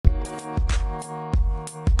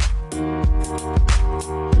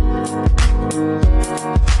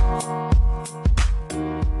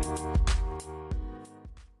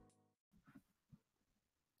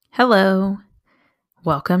Hello.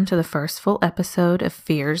 Welcome to the first full episode of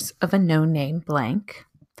Fears of a No-Name Blank.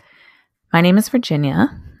 My name is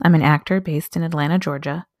Virginia. I'm an actor based in Atlanta,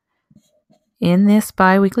 Georgia. In this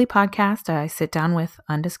bi-weekly podcast, I sit down with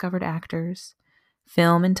undiscovered actors,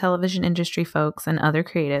 film and television industry folks, and other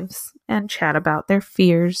creatives, and chat about their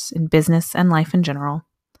fears in business and life in general.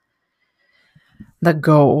 The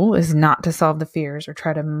goal is not to solve the fears or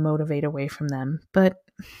try to motivate away from them, but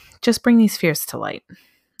just bring these fears to light.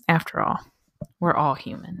 After all, we're all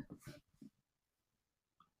human.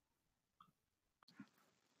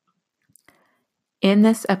 In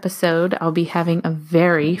this episode, I'll be having a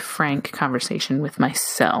very frank conversation with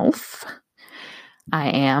myself. I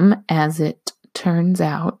am, as it turns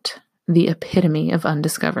out, the epitome of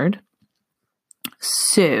undiscovered.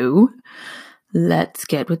 So, let's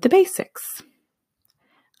get with the basics.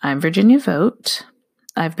 I'm Virginia Vogt.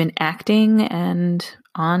 I've been acting and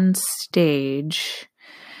on stage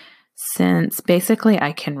since basically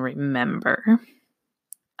I can remember.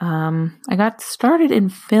 I got started in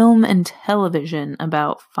film and television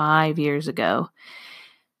about 5 years ago.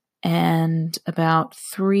 And about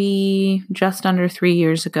just under 3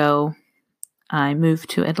 years ago, I moved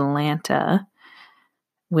to Atlanta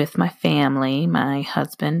with my family, my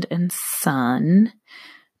husband and son,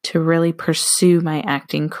 to really pursue my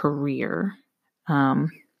acting career.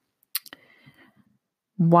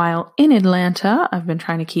 While in Atlanta, I've been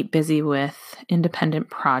trying to keep busy with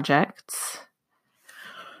independent projects.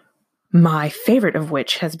 My favorite of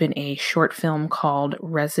which has been a short film called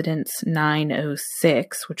Residence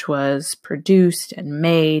 906, which was produced and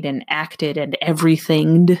made and acted and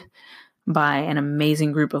everythinged by an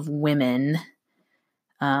amazing group of women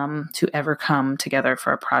to ever come together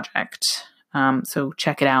for a project. So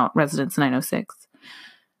check it out, Residence 906.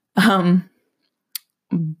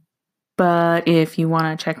 But if you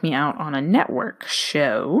want to check me out on a network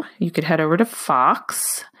show, you could head over to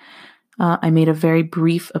Fox. I made a very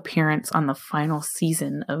brief appearance on the final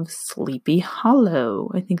season of Sleepy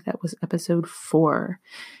Hollow. I think that was episode 4.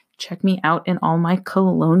 Check me out in all my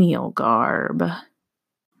colonial garb.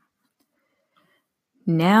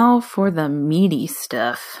 Now for the meaty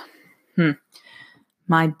stuff.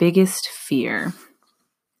 My biggest fear.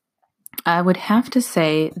 I would have to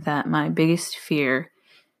say that my biggest fear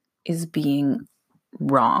is being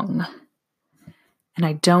wrong. And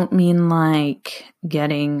I don't mean like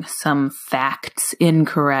getting some facts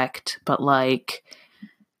incorrect, but like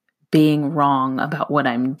being wrong about what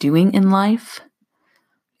I'm doing in life.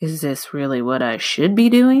 Is this really what I should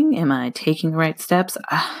be doing? Am I taking the right steps?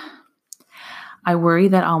 I worry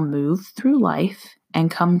that I'll move through life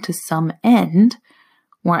and come to some end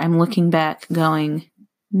where I'm looking back going,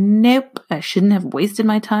 nope, I shouldn't have wasted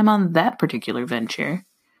my time on that particular venture.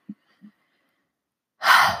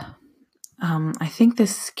 I think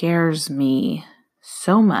this scares me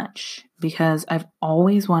so much because I've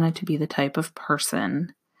always wanted to be the type of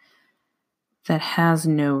person that has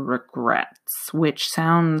no regrets, which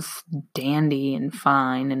sounds dandy and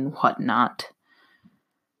fine and whatnot.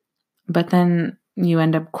 But then you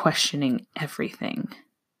end up questioning everything.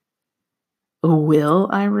 Will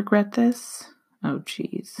I regret this? Oh,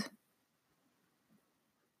 geez.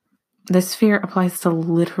 This fear applies to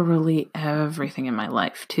literally everything in my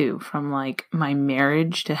life, too. From like my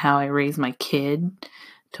marriage to how I raise my kid,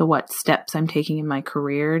 to what steps I'm taking in my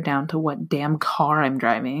career, down to what damn car I'm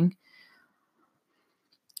driving.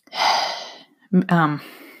 Yeah.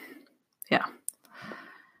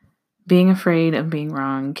 Being afraid of being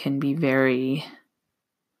wrong can be very,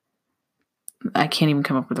 I can't even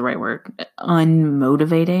come up with the right word,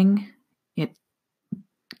 unmotivating. It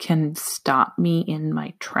can stop me in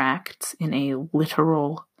my tracks in a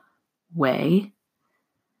literal way.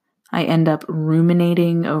 I end up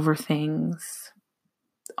ruminating over things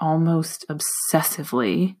almost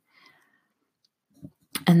obsessively.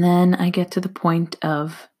 And then I get to the point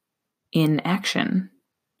of inaction.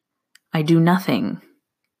 I do nothing.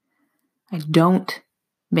 I don't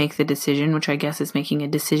make the decision, which I guess is making a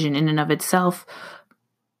decision in and of itself,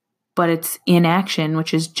 but it's inaction,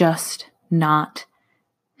 which is just not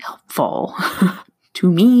helpful to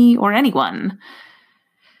me or anyone.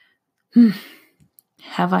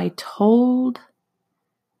 Have I told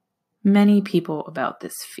many people about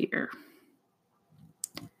this fear?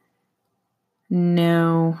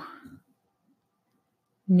 No,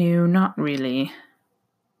 not really.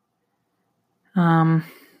 I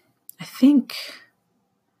think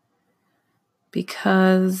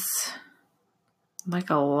because, like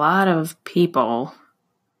a lot of people,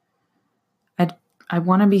 I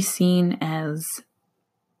want to be seen as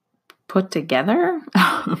put together,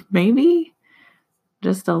 maybe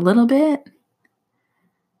just a little bit.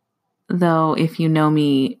 though, if you know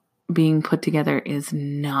me, being put together is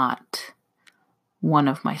not one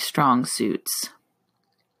of my strong suits.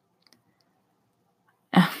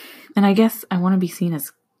 And I guess I want to be seen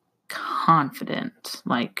as confident,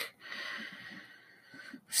 like,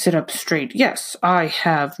 sit up straight. Yes, I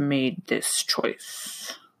have made this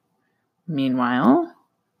choice. Meanwhile,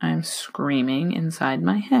 I'm screaming inside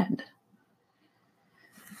my head.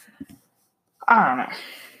 I don't know.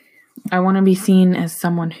 I want to be seen as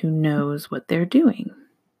someone who knows what they're doing.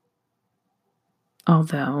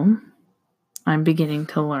 Although, I'm beginning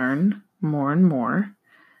to learn more and more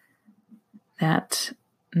that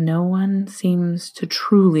no one seems to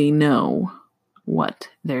truly know what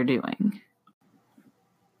they're doing.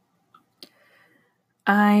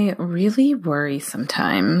 I really worry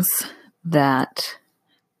sometimes that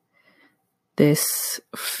this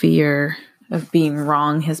fear of being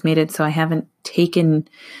wrong has made it so I haven't taken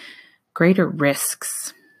greater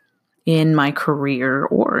risks in my career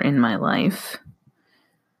or in my life.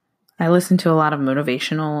 I listen to a lot of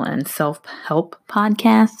motivational and self-help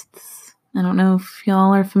podcasts. I don't know if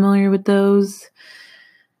y'all are familiar with those.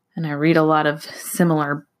 And I read a lot of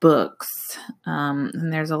similar books.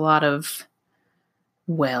 And there's a lot of,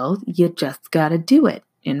 well, you just gotta do it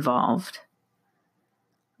involved.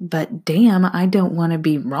 But damn, I don't want to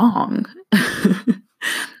be wrong.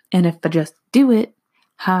 And if I just do it,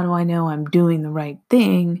 how do I know I'm doing the right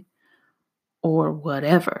thing or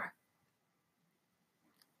whatever?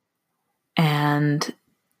 And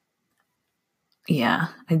yeah,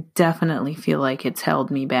 I definitely feel like it's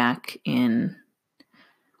held me back in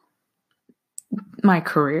my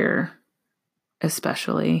career,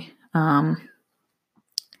 especially.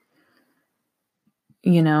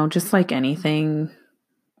 Just like anything,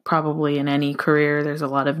 probably in any career, there's a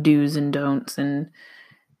lot of do's and don'ts and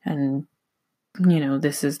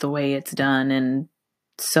this is the way it's done and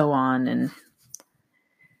so on. And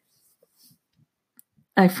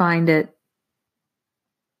I find it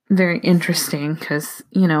very interesting because,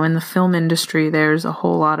 in the film industry, there's a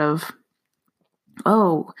whole lot of,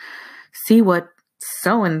 see what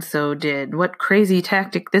so-and-so did, what crazy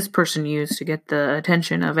tactic this person used to get the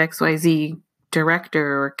attention of XYZ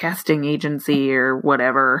director or casting agency or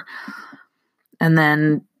whatever. And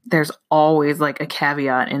then there's always like a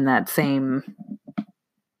caveat in that same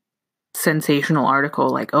sensational article,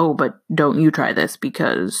 like, but don't you try this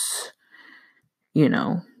because,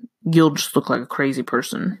 you'll just look like a crazy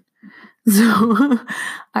person. So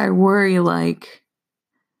I worry or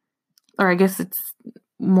I guess it's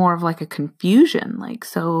more of like a confusion. Like,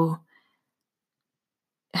 so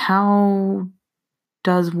how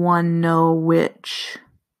does one know which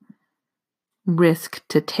risk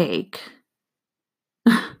to take?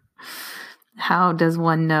 How does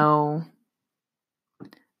one know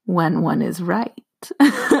when one is right?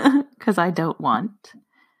 Because I don't want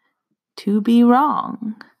to be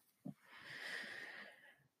wrong.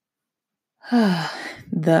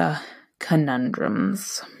 The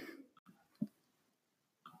conundrums.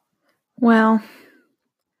 Well,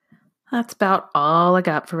 that's about all I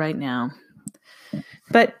got for right now.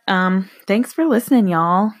 But thanks for listening,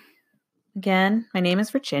 y'all. Again, my name is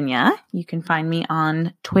Virginia. You can find me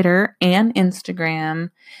on Twitter and Instagram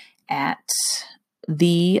at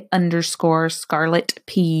 _Scarlet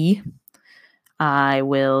P. I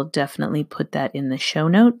will definitely put that in the show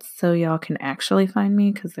notes so y'all can actually find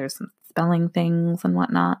me because there's some spelling things and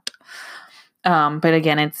whatnot. But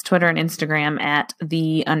again, it's Twitter and Instagram at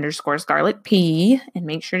 _Scarlet P. And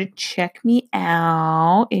make sure to check me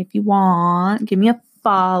out if you want. Give me a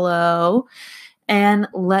follow and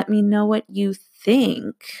let me know what you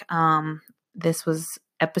think. This was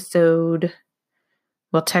episode,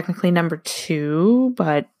 well, technically number 2,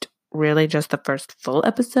 but really just the first full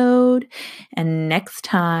episode. And next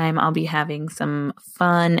time I'll be having some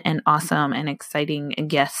fun and awesome and exciting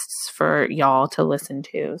guests for y'all to listen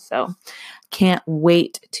to. So can't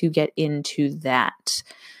wait to get into that.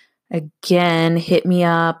 Again, hit me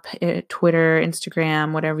up at Twitter,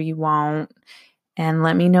 Instagram, whatever you want. And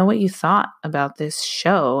let me know what you thought about this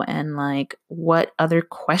show and like what other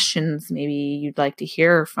questions maybe you'd like to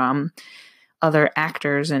hear from other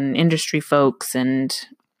actors and industry folks and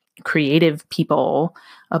creative people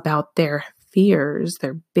about their fears,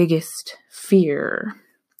 their biggest fear.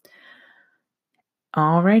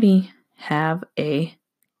 Alrighty, have a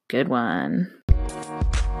good one.